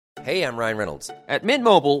Hey, I'm Ryan Reynolds. At Mint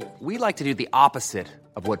Mobile, we like to do the opposite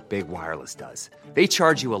of what Big Wireless does. They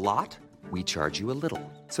charge you a lot, we charge you a little.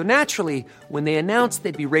 So naturally, when they announced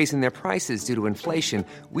they'd be raising their prices due to inflation,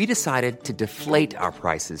 we decided to deflate our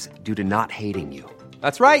prices due to not hating you.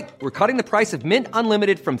 That's right. We're cutting the price of Mint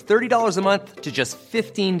Unlimited from $30 a month to just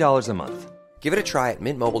 $15 a month. Give it a try at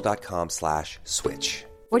mintmobile.com/switch.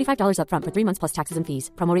 $45 up front for 3 months plus taxes and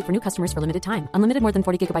fees. Promo rate for new customers for limited time. Unlimited more than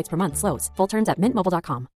 40 gigabytes per month. Slows full terms at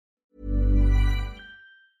mintmobile.com.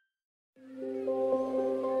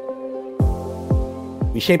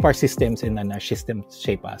 We shape our systems and then our systems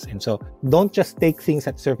shape us. And so don't just take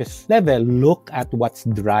things at surface level. Look at what's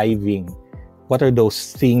driving. What are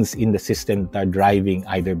those things in the system that are driving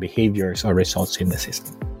either behaviors or results in the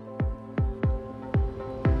system?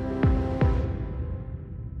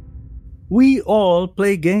 We all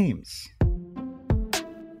play games.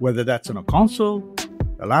 Whether that's on a console,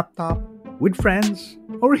 a laptop, with friends,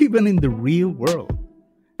 or even in the real world.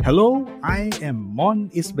 Hello, I am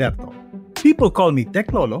Mon Isberto. People call me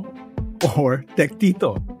Tech Lolo or Tech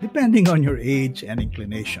Tito, depending on your age and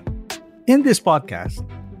inclination. In this podcast,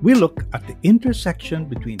 we look at the intersection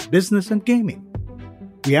between business and gaming.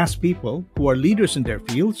 We ask people who are leaders in their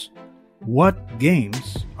fields, what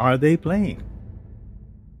games are they playing?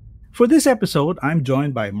 For this episode, I'm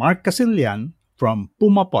joined by Mark Casillan from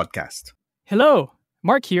Puma Podcast. Hello,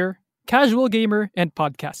 Mark here, casual gamer and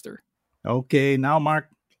podcaster. Okay, now Mark,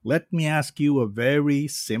 let me ask you a very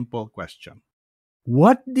simple question.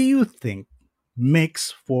 What do you think makes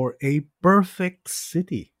for a perfect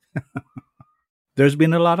city? There's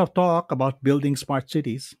been a lot of talk about building smart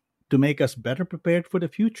cities to make us better prepared for the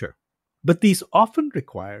future. But these often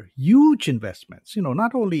require huge investments,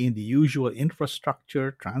 not only in the usual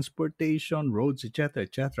infrastructure, transportation, roads,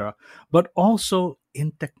 etc., but also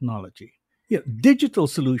in technology. Digital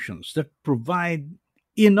solutions that provide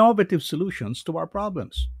innovative solutions to our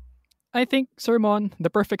problems. I think, Sir Mon, the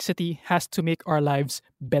perfect city has to make our lives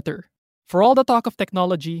better. For all the talk of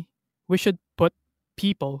technology, we should put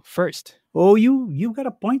people first. Oh, you got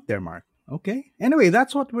a point there, Mark. Okay. Anyway,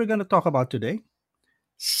 that's what we're going to talk about today.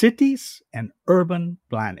 Cities and urban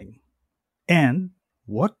planning. And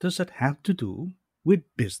what does it have to do with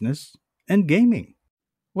business and gaming?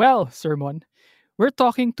 Well, Sir Mon, we're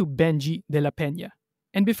talking to Benji de la Peña.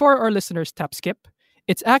 And before our listeners tap skip,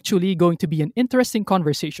 it's actually going to be an interesting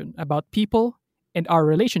conversation about people and our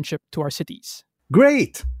relationship to our cities.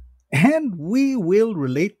 Great! And we will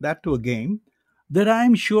relate that to a game that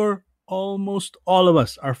I'm sure almost all of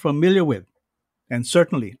us are familiar with. And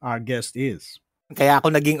certainly our guest is. Kaya ako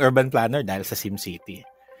naging urban planner dahil sa SimCity.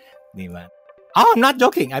 Di ba? Oh, I'm not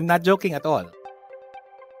joking. I'm not joking at all.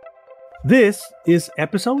 This is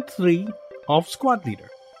episode 3 of Squad Leader.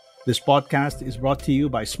 This podcast is brought to you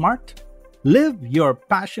by Smart. Live your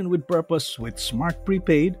passion with purpose with Smart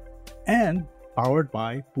Prepaid and powered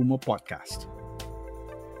by Puma Podcast.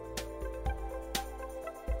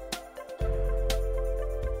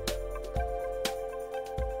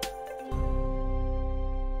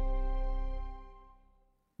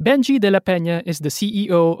 Benji de la Peña is the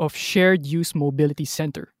CEO of Shared Use Mobility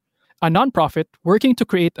Center, a nonprofit working to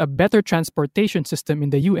create a better transportation system in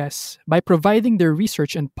the US by providing their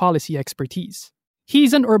research and policy expertise.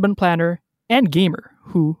 He's an urban planner and gamer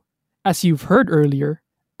who, as you've heard earlier,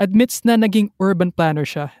 admits na naging urban planner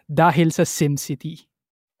siya dahil sa SimCity.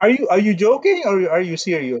 Are you joking or are you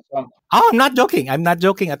serious? Oh, I'm not joking. I'm not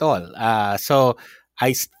joking at all. So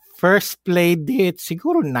I first played it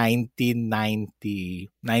siguro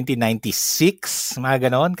 1996, mga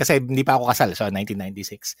ganon. Kasi hindi pa ako kasal, so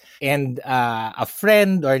 1996. And a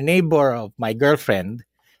friend or neighbor of my girlfriend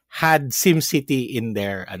had SimCity in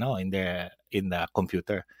their in the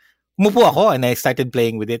computer. Umupo ako and I started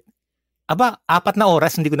playing with it. Aba, 4 na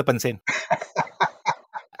oras hindi ko napansin.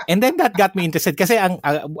 And then that got me interested kasi ang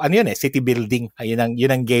city building, yun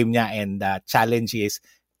ang game niya, and the challenge is,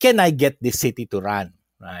 can I get this city to run,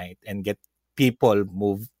 right? And get people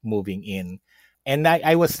moving in. And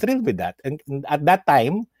I was thrilled with that. And at that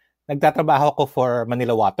time, nagtatrabaho ko for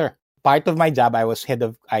Manila Water. Part of my job, I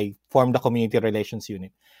formed the community relations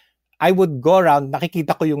unit. I would go around,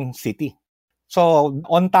 nakikita ko yung city. So,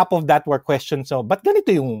 on top of that were questions, so, ba't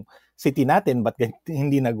ganito yung city natin? Ba't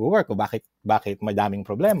hindi nag-work? O bakit madaming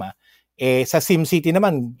problema? Sa SimCity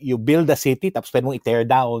naman, you build a city, tapos pwede mong i-tear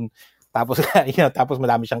down, tapos, tapos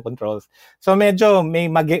madami siyang controls. So, medyo may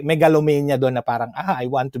megalomania doon na parang, I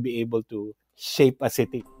want to be able to shape a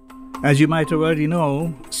city. As you might already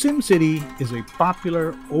know, SimCity is a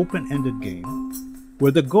popular open-ended game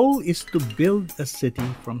where the goal is to build a city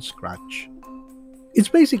from scratch. It's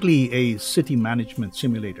basically a city management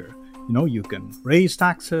simulator You can raise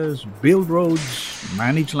taxes, build roads,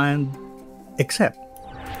 manage land, except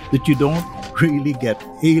that you don't really get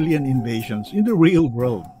alien invasions in the real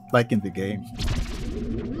world like in the game.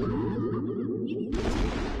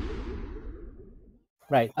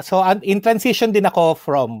 Right. So in transition din ako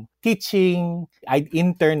from teaching, I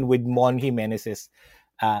interned with Mon Jimenez's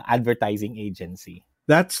advertising agency.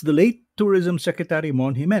 That's the late Tourism Secretary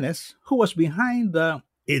Mon Jimenez, who was behind the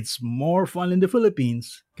It's More Fun in the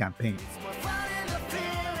Philippines campaign.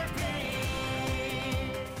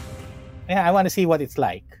 Yeah, I want to see what it's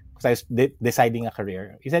like. Because I was deciding a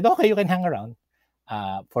career. He said, okay, you can hang around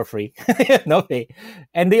for free. No pay.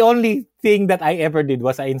 And the only thing that I ever did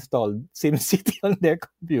was I installed SimCity on their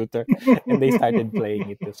computer. And they started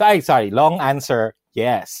playing it too. So, sorry, long answer,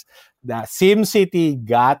 yes. The SimCity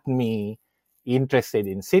got me interested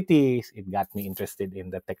in cities. It got me interested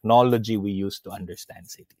in the technology we use to understand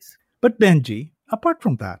cities. But Benji, apart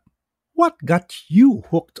from that, what got you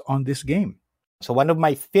hooked on this game? So one of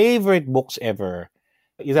my favorite books ever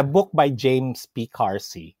is a book by James P.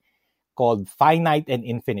 Carsey called Finite and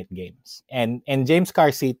Infinite Games. And James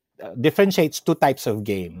Carsey differentiates two types of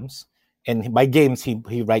games. And by games,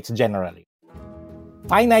 he writes generally.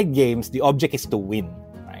 Finite games, the object is to win.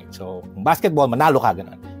 Right? So basketball, manalo ka,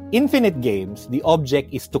 ganun. Infinite games, the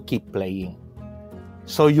object is to keep playing.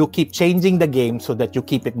 So you keep changing the game so that you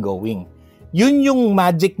keep it going. Yun yung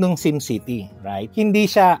magic ng SimCity, right?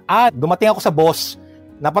 Hindi siya, dumating ako sa boss,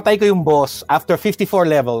 napatay ko yung boss, after 54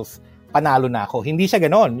 levels, panalo na ako. Hindi siya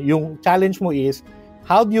ganon. Yung challenge mo is,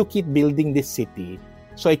 how do you keep building this city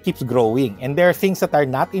so it keeps growing? And there are things that are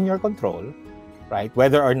not in your control, right?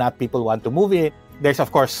 Whether or not people want to move it. There's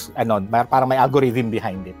of course, parang may algorithm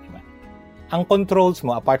behind it. Diba? Ang controls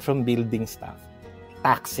mo, apart from building stuff,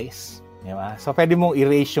 taxes. Diba? So, pwede mong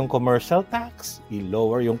erase yung commercial tax,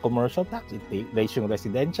 i-lower yung commercial tax, i-raise yung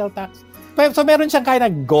residential tax. So, meron siyang kind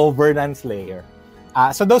of governance layer.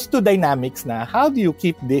 So, those two dynamics na, how do you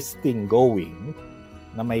keep this thing going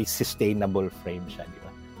na may sustainable frame siya, di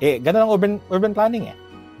ba? Ganun ang urban planning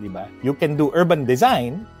di ba? You can do urban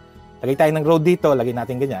design, lagay tayo ng road dito, lagay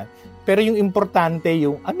natin ganyan. Pero yung importante,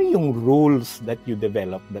 yung ano yung rules that you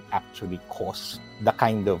develop that actually cause the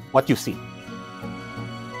kind of what you see.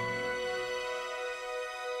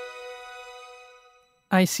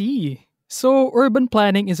 I see. So, urban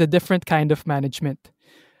planning is a different kind of management.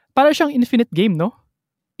 Para siyang infinite game, no?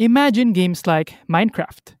 Imagine games like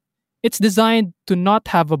Minecraft. It's designed to not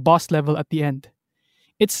have a boss level at the end.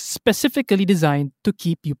 It's specifically designed to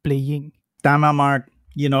keep you playing. Tama, Mark.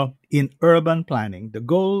 In urban planning, the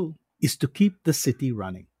goal is to keep the city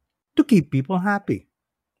running, to keep people happy,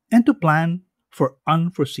 and to plan for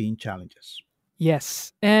unforeseen challenges.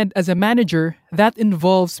 Yes, and as a manager, that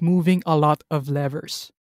involves moving a lot of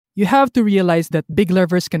levers. You have to realize that big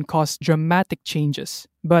levers can cause dramatic changes,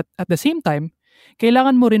 but at the same time,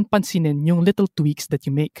 kailangan mo rin pansinin yung little tweaks that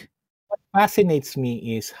you make. What fascinates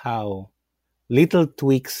me is how little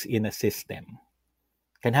tweaks in a system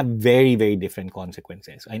can have very, very different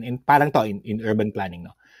consequences. And parang to in urban planning,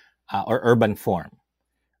 no? Or urban form.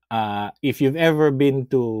 If you've ever been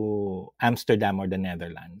to Amsterdam or the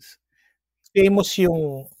Netherlands, famous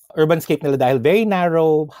yung urbanscape nila dahil very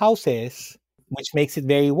narrow houses, which makes it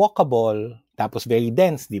very walkable, tapos very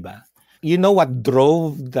dense, di ba? You know what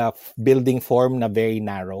drove the building form na very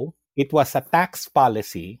narrow? It was a tax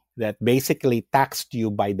policy that basically taxed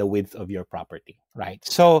you by the width of your property, right?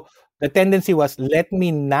 So the tendency was, let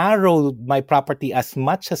me narrow my property as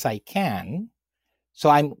much as I can, so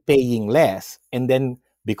I'm paying less. And then,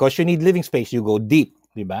 because you need living space, you go deep,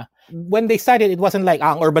 di ba? When they started, it wasn't like,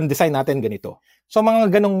 ang urban design natin ganito. So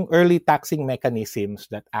mga ganong early taxing mechanisms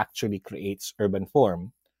that actually creates urban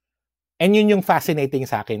form. And yun yung fascinating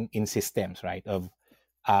sa akin in systems, right? Of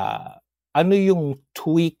ano yung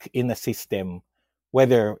tweak in a system,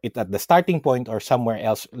 whether it's at the starting point or somewhere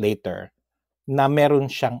else later, na meron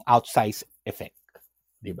siyang outsized effect.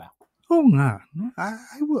 Di ba? Oh nga. No?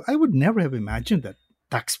 I would never have imagined that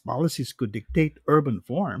tax policies could dictate urban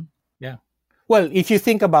form. Yeah. Well, if you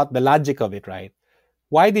think about the logic of it, right?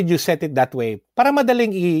 Why did you set it that way? Para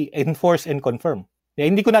madaling i-enforce and confirm.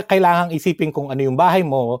 Hindi ko na kailangang isipin kung ano yung bahay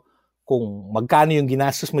mo, kung magkano yung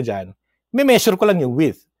ginastos mo dyan. May measure ko lang yung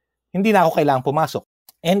width. Hindi na ako kailangang pumasok.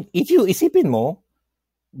 And if you isipin mo,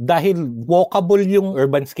 dahil walkable yung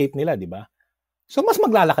urbanscape nila, di ba? So, mas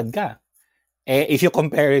maglalakad ka. If you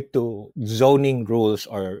compare it to zoning rules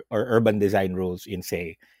or urban design rules in,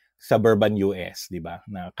 say, suburban US, di ba?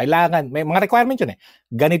 Na kailangan, may mga requirement yun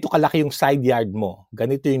Ganito kalaki yung side yard mo.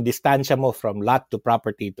 Ganito yung distansya mo from lot to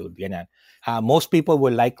property to ganyan. Most people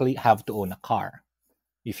will likely have to own a car.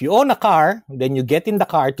 If you own a car, then you get in the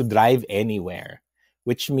car to drive anywhere,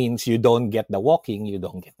 which means you don't get the walking, you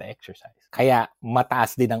don't get the exercise. Kaya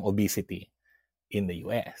mataas din ang obesity in the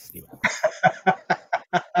US, di ba?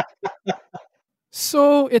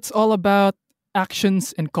 So it's all about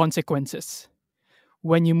actions and consequences.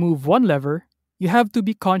 When you move one lever, you have to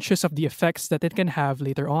be conscious of the effects that it can have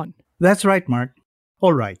later on. That's right, Mark.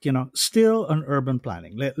 All right, still on urban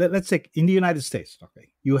planning. Let's say in the United States, okay,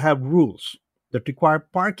 you have rules that require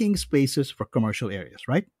parking spaces for commercial areas,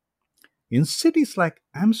 right? In cities like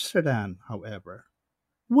Amsterdam, however,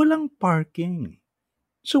 walang parking.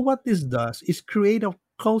 So what this does is create a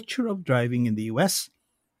culture of driving in the US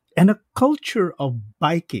and a culture of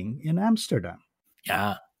biking in Amsterdam.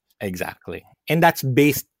 Yeah, exactly. And that's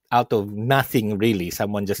based out of nothing really.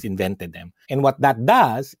 Someone just invented them. And what that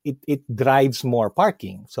does, it drives more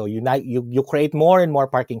parking. So you create more and more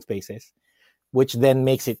parking spaces, which then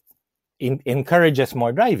makes it encourages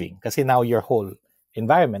more driving. Kasi now your whole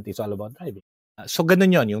environment is all about driving. So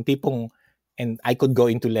ganun yun, yung tipong, and I could go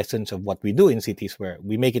into lessons of what we do in cities where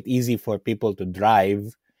we make it easy for people to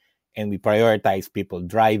drive and we prioritize people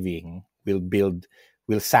driving.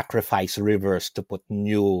 We'll sacrifice rivers to put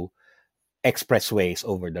new expressways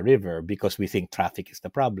over the river because we think traffic is the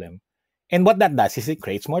problem. And what that does is it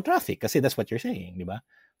creates more traffic kasi that's what you're saying, di ba?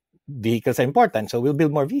 Vehicles are important, so we'll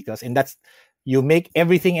build more vehicles. And you make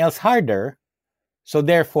everything else harder, so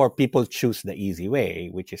therefore people choose the easy way,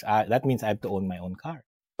 which is, that means I have to own my own car.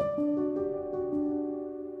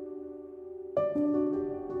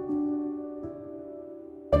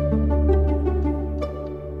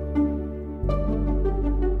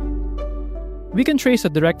 We can trace a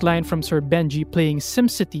direct line from Sir Benji playing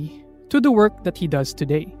SimCity to the work that he does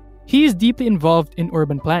today. He is deeply involved in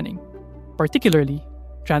urban planning, particularly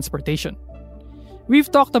transportation. We've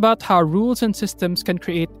talked about how rules and systems can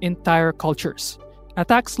create entire cultures. A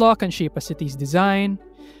tax law can shape a city's design.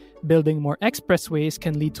 Building more expressways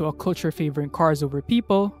can lead to a culture favoring cars over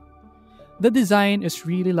people. The design is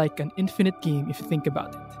really like an infinite game if you think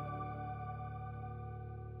about it.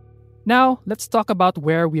 Now, let's talk about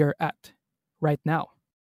where we are at right now.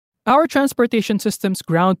 Our transportation systems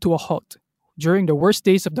ground to a halt during the worst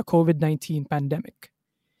days of the COVID-19 pandemic.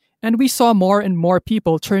 And we saw more and more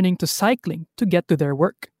people turning to cycling to get to their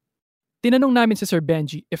work. Tinanong namin si Sir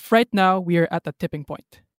Benji if right now we are at a tipping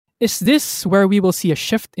point. Is this where we will see a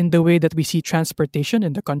shift in the way that we see transportation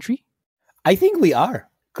in the country? I think we are,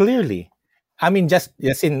 clearly. I mean, just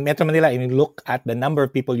in Metro Manila, look at the number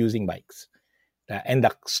of people using bikes. And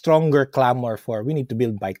the stronger clamor for we need to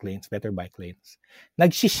build bike lanes, better bike lanes.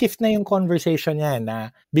 Nag-shift na yung conversation niya na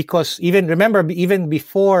because even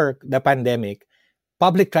before the pandemic,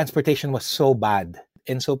 public transportation was so bad.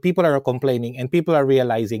 And so people are complaining and people are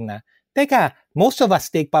realizing na, teka, most of us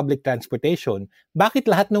take public transportation.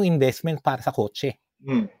 Bakit lahat ng investment para sa kotse?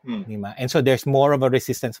 Diba? And so there's more of a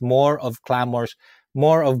resistance, more of clamors,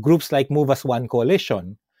 more of groups like Move As One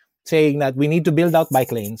Coalition saying that we need to build out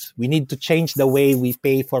bike lanes. We need to change the way we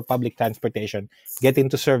pay for public transportation, get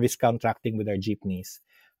into service contracting with our jeepneys,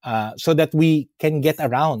 so that we can get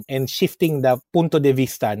around and shifting the punto de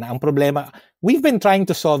vista na ang problema. We've been trying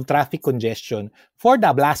to solve traffic congestion for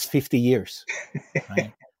the last 50 years.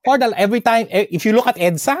 Right? Every time, if you look at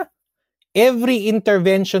EDSA, every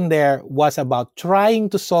intervention there was about trying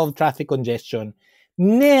to solve traffic congestion,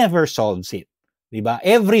 never solves it. Diba?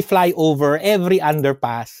 Every flyover, every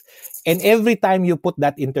underpass, and every time you put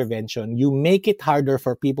that intervention, you make it harder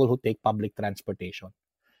for people who take public transportation.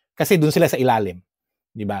 Kasi dun sila sa ilalim,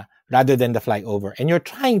 diba? Rather than the flyover. And you're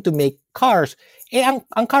trying to make cars, ang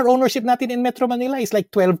car ownership natin in Metro Manila is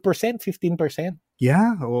like 12%, 15%.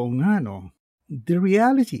 Yeah, oo nga, no. The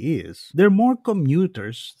reality is, there are more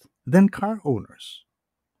commuters than car owners.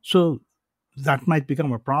 So, that might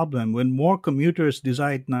become a problem when more commuters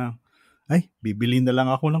decide na, ay, bibilin na lang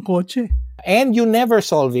ako ng kotse. And you never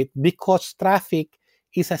solve it because traffic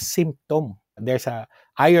is a symptom. There's a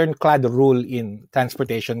ironclad rule in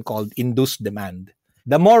transportation called induced demand.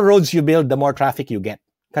 The more roads you build, the more traffic you get.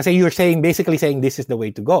 Kasi you're basically saying this is the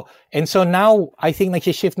way to go. And so now, I think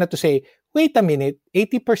nag-shift na to say, wait a minute,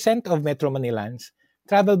 80% of Metro Manilans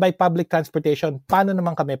travel by public transportation. Paano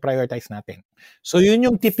naman kami prioritize natin? So yun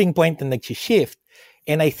yung tipping point na nag-shift.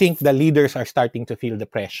 And I think the leaders are starting to feel the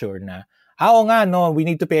pressure na, oo nga, no, we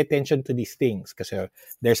need to pay attention to these things kasi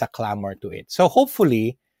there's a clamor to it. So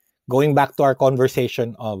hopefully, going back to our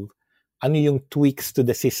conversation of ano yung tweaks to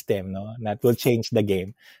the system, no, that will change the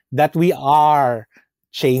game, that we are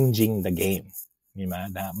changing the game. Diba?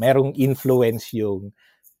 Na merong influence yung...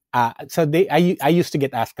 I used to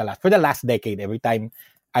get asked a lot for the last decade, every time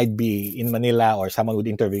I'd be in Manila or someone would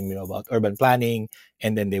interview me about urban planning,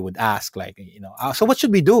 and then they would ask like, so what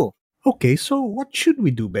should we do? Okay, so what should we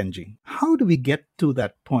do, Benji? How do we get to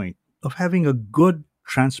that point of having a good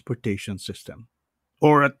transportation system?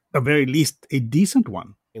 Or at the very least, a decent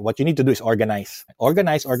one? What you need to do is organize,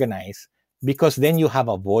 because then you have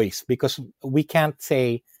a voice. Because we can't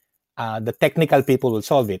say the technical people will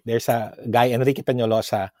solve it. There's a guy, Enrique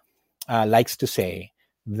Peñalosa, likes to say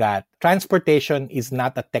that transportation is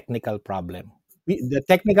not a technical problem. The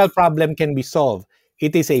technical problem can be solved.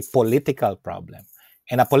 It is a political problem.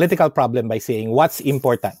 And a political problem by saying what's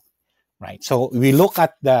important, right? So we look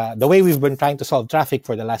at the way we've been trying to solve traffic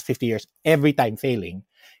for the last 50 years, every time failing.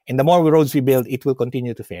 And the more roads we build, it will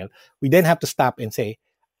continue to fail. We then have to stop and say,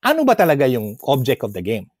 ano ba talaga yung object of the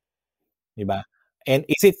game? Diba? And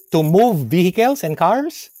is it to move vehicles and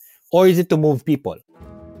cars? Or is it to move people?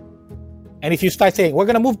 And if you start saying, we're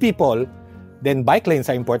going to move people, then bike lanes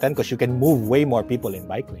are important because you can move way more people in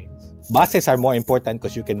bike lanes. Buses are more important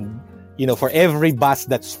because you can, for every bus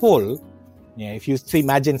that's full, if you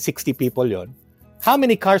imagine 60 people yon, how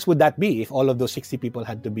many cars would that be if all of those 60 people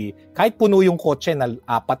had to be, kahit puno yung kotse na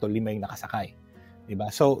 4 o 5 yung nakasakay.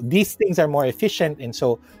 Diba? So these things are more efficient, and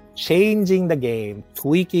so changing the game,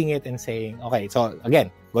 tweaking it and saying, okay, so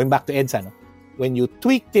again, going back to EDSA, no? When you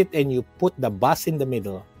tweaked it and you put the bus in the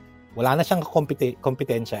middle, wala na siyang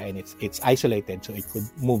kompetensya, and it's isolated so it could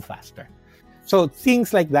move faster. So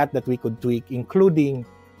things like that we could tweak, including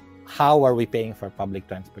how are we paying for public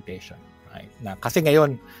transportation, right? Na, kasi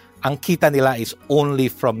ngayon, ang kita nila is only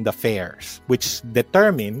from the fares, which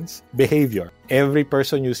determines behavior. Every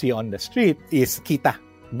person you see on the street is kita.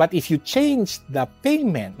 But if you change the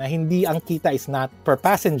payment, na hindi ang kita is not per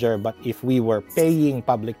passenger, but if we were paying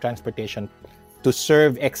public transportation to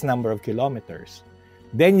serve X number of kilometers,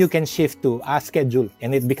 then you can shift to a schedule,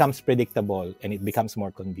 and it becomes predictable and it becomes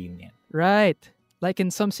more convenient. Right. Like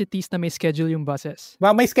in some cities na may schedule yung buses.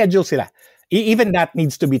 Well, may schedule sila. Even that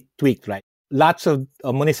needs to be tweaked, right? Lots of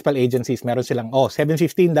municipal agencies, meron silang,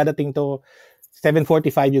 7:15 dadating to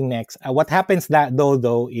 7:45 yung next. What happens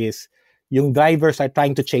though is yung drivers are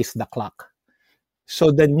trying to chase the clock.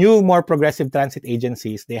 So the new, more progressive transit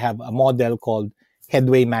agencies, they have a model called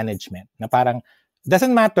headway management na parang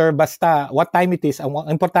doesn't matter basta what time it is. Ang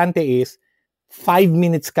importante is 5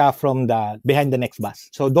 minutes ka from behind the next bus.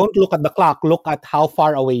 So don't look at the clock, look at how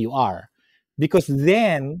far away you are. Because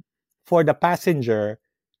then, for the passenger,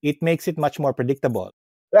 it makes it much more predictable.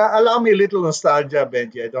 Allow me a little nostalgia,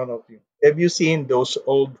 Benji. I don't know if have you seen those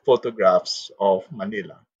old photographs of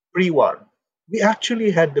Manila pre-war? We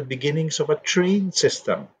actually had the beginnings of a train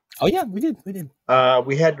system. Oh yeah, we did.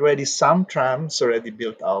 We had already some trams already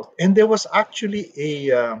built out, and there was actually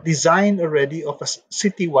a design already of a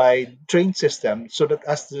citywide train system, so that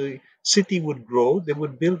as the city would grow, they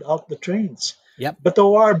would build out the trains. Yep. But the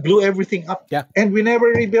war blew everything up, and we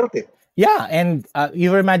never rebuilt it. Yeah, and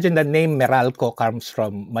you imagine the name Meralco comes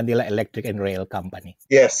from Manila Electric and Rail Company.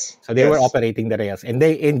 Yes. So they were operating the rails. And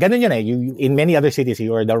ganun yun eh. You, in many other cities,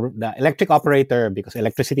 you were the electric operator because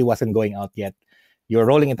electricity wasn't going out yet. You're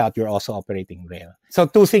rolling it out, you're also operating rail. So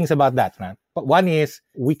 2 things about that, man. One is,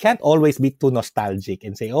 we can't always be too nostalgic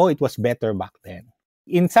and say, it was better back then.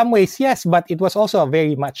 In some ways, yes, but it was also a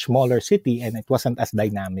very much smaller city and it wasn't as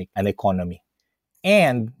dynamic an economy.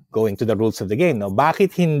 And going to the rules of the game, no,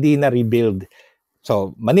 bakit hindi na rebuild?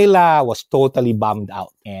 So Manila was totally bombed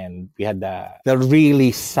out, and we had the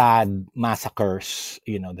really sad massacres,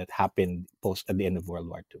 that happened at the end of World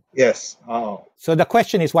War II. Yes. Oh. So the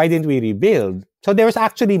question is, why didn't we rebuild? So there was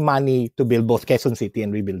actually money to build both Quezon City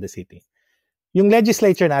and rebuild the city. Yung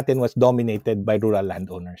legislature natin was dominated by rural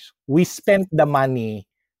landowners. We spent the money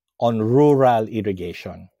on rural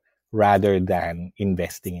irrigation rather than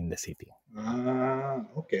investing in the city.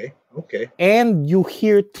 Okay. And you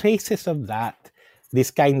hear traces of that. This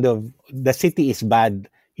kind of, the city is bad,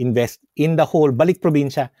 invest in the whole, balik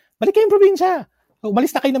probinsya. Balik kayong probinsya.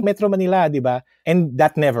 Umalis na kayo ng Metro Manila, di ba? And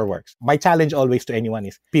that never works. My challenge always to anyone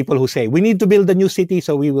is people who say, we need to build a new city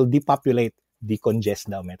so we will depopulate, decongest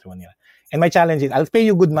the Metro Manila. And my challenge is, I'll pay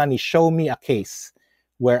you good money, show me a case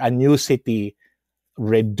where a new city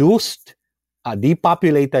reduced,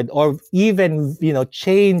 depopulated, or even,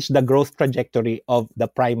 changed the growth trajectory of the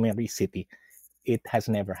primary city. It has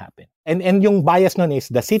never happened. And yung bias nun is,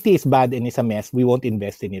 the city is bad and is a mess, we won't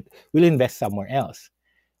invest in it. We'll invest somewhere else.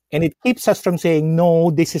 And it keeps us from saying, no,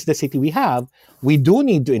 this is the city we have. We do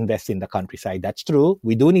need to invest in the countryside. That's true.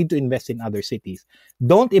 We do need to invest in other cities.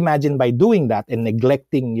 Don't imagine by doing that and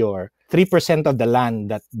neglecting your 3% of the land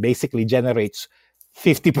that basically generates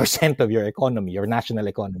 50% of your economy, your national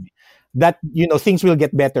economy, that, things will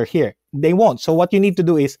get better here. They won't. So what you need to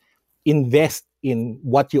do is invest in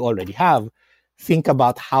what you already have. Think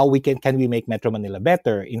about how can we make Metro Manila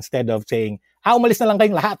better, instead of saying, umalis na lang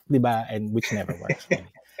kayong lahat, di ba? And which never works. Really.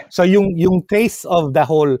 So yung trace of the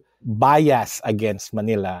whole bias against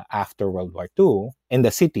Manila after World War II in the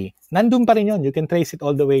city, nandun pa rin yun. You can trace it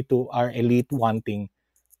all the way to our elite wanting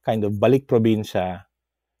kind of balik probinsya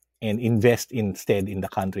and invest instead in the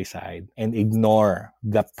countryside and ignore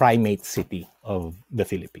the primate city of the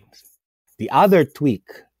Philippines. The other tweak,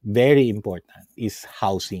 very important, is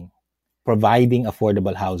housing. Providing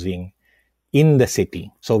affordable housing in the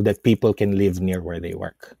city so that people can live near where they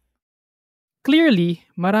work. Clearly,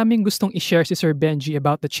 maraming gustong i-share si Sir Benji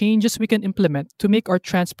about the changes we can implement to make our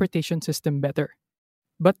transportation system better.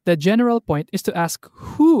 But the general point is to ask,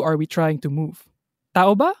 who are we trying to move?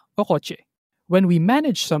 Tao ba o kotse? When we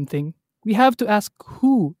manage something, we have to ask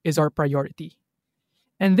who is our priority.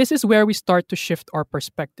 And this is where we start to shift our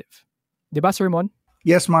perspective. Diba, Sir Mon?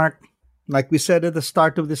 Yes, Mark. Like we said at the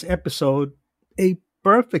start of this episode, a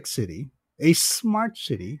perfect city, a smart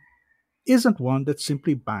city, isn't one that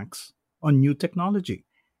simply banks on new technology.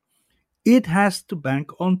 It has to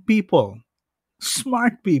bank on people,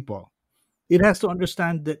 smart people. It has to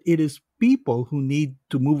understand that it is people who need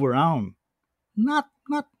to move around, not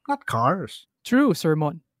cars. True, Sir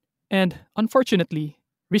Mon. And unfortunately,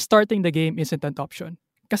 restarting the game isn't an option.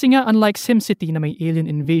 Kasi nga, unlike SimCity na may alien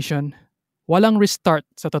invasion, walang restart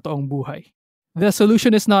sa totoong buhay. The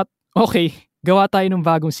solution is not, okay, gawa tayo ng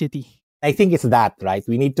bagong city. I think it's that, right?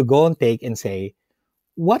 We need to go and take and say,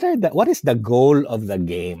 what is the goal of the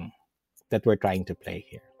game that we're trying to play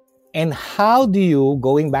here? And how do you,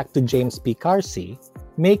 going back to James P. Carsey,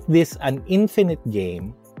 make this an infinite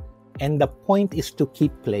game, and the point is to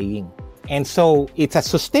keep playing? And so it's a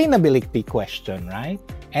sustainability question, right?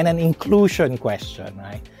 And an inclusion question,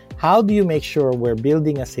 right? How do you make sure we're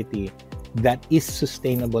building a city that is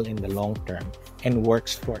sustainable in the long term and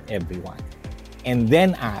works for everyone? And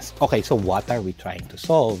then ask, okay, so what are we trying to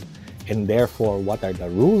solve? And therefore, what are the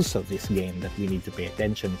rules of this game that we need to pay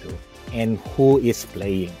attention to? And who is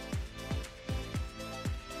playing?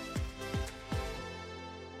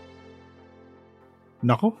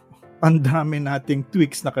 Nako, ang dami nating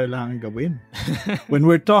tweaks na kailangan gawin when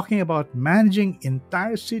we're talking about managing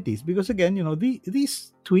entire cities. Because again,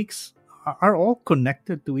 these tweaks are all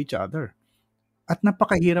connected to each other. At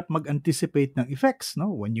napakahirap mag-anticipate ng effects,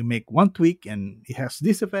 no? When you make one tweak and it has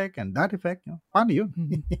this effect and that effect, paano yun?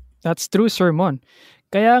 That's true, Sir Mon.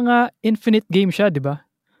 Kaya nga, infinite game siya, di ba?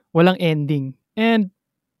 Walang ending. And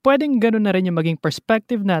pwedeng ganun na rin yung maging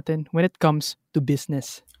perspective natin when it comes to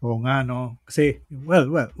business. Oo nga, no? Kasi,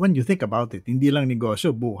 well, when you think about it, hindi lang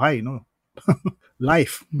negosyo, buhay, no?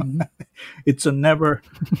 Life. It's a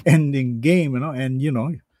never-ending game, and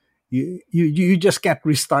you just can't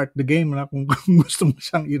restart the game na kung gusto mo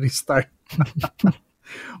siyang i-restart.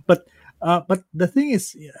 But the thing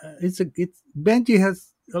is, Benji has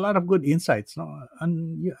a lot of good insights, no?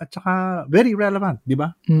 At saka very relevant, di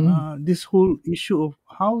ba? This whole issue of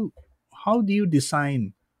how do you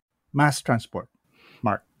design mass transport,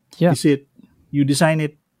 Mark? Yeah. Is it you design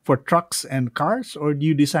it for trucks and cars, or do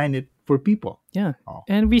you design it for people? Yeah. Oh.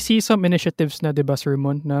 And we see some initiatives na, diba, Sir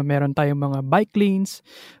Mon, na meron tayong mga bike lanes,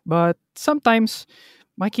 but sometimes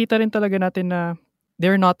makita rin talaga natin na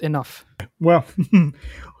they're not enough. Well,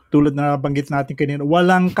 tulad na nabanggit natin kanina,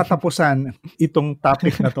 walang katapusan itong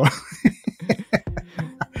topic na to.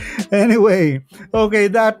 Anyway,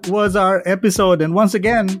 okay, that was our episode. And once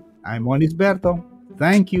again, I'm Juan Isberto.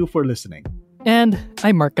 Thank you for listening. And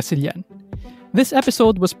I'm Mark Casillan. This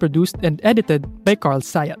episode was produced and edited by Carl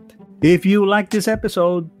Sayat. If you like this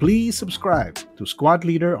episode, please subscribe to Squad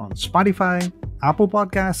Leader on Spotify, Apple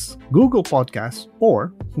Podcasts, Google Podcasts,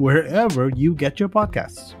 or wherever you get your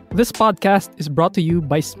podcasts. This podcast is brought to you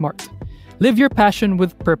by Smart. Live your passion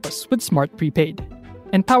with purpose with Smart Prepaid.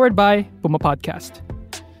 And powered by Puma Podcast.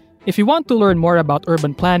 If you want to learn more about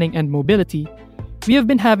urban planning and mobility, we have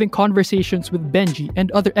been having conversations with Benji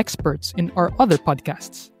and other experts in our other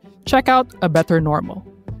podcasts. Check out A Better Normal,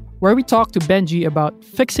 where we talk to Benji about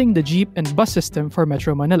fixing the jeep and bus system for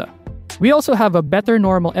Metro Manila. We also have a Better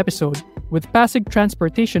Normal episode with Pasig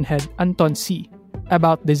Transportation Head Anton C.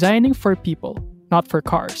 about designing for people, not for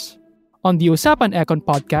cars. On the Usapan Econ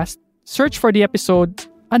podcast, search for the episode,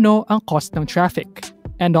 Ano ang Cost ng Traffic?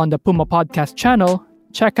 And on the Puma Podcast channel,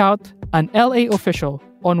 check out an LA official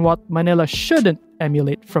on what Manila shouldn't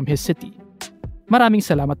emulate from his city. Maraming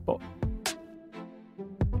salamat po.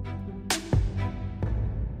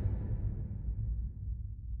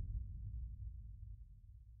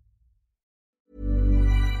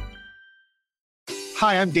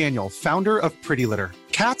 Hi, I'm Daniel, founder of Pretty Litter.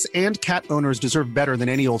 Cats and cat owners deserve better than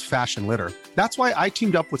any old-fashioned litter. That's why I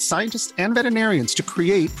teamed up with scientists and veterinarians to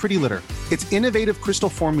create Pretty Litter. Its innovative crystal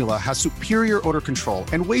formula has superior odor control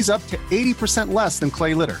and weighs up to 80% less than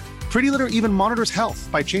clay litter. Pretty Litter even monitors health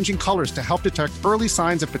by changing colors to help detect early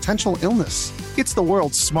signs of potential illness. It's the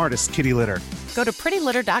world's smartest kitty litter. Go to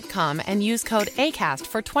prettylitter.com and use code ACAST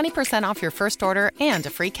for 20% off your first order and a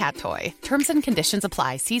free cat toy. Terms and conditions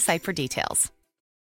apply. See site for details.